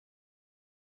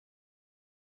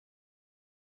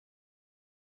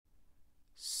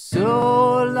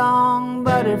So long,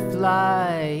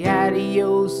 butterfly,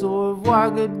 adios, au revoir,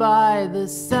 goodbye. The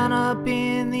sun up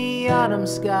in the autumn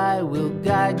sky will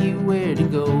guide you where to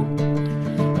go.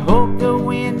 Hope the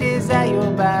wind is at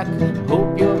your back,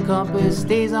 hope your compass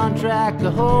stays on track.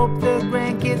 I hope the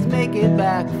grandkids make it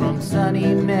back from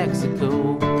sunny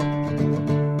Mexico.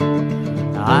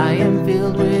 I am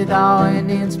filled with awe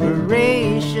and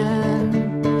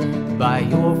inspiration by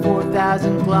your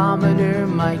 4,000-kilometer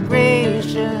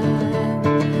migration.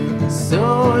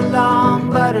 So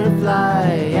long,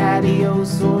 butterfly,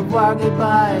 adios, au revoir,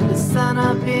 goodbye. The sun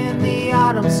up in the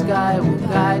autumn sky will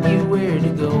guide you where to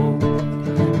go.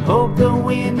 Hope the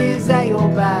wind is at your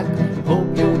back,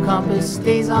 hope your compass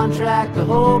stays on track. I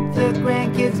hope the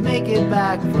grandkids make it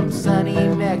back from sunny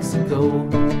Mexico.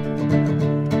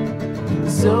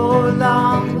 So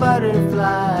long,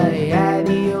 butterfly,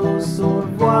 adios.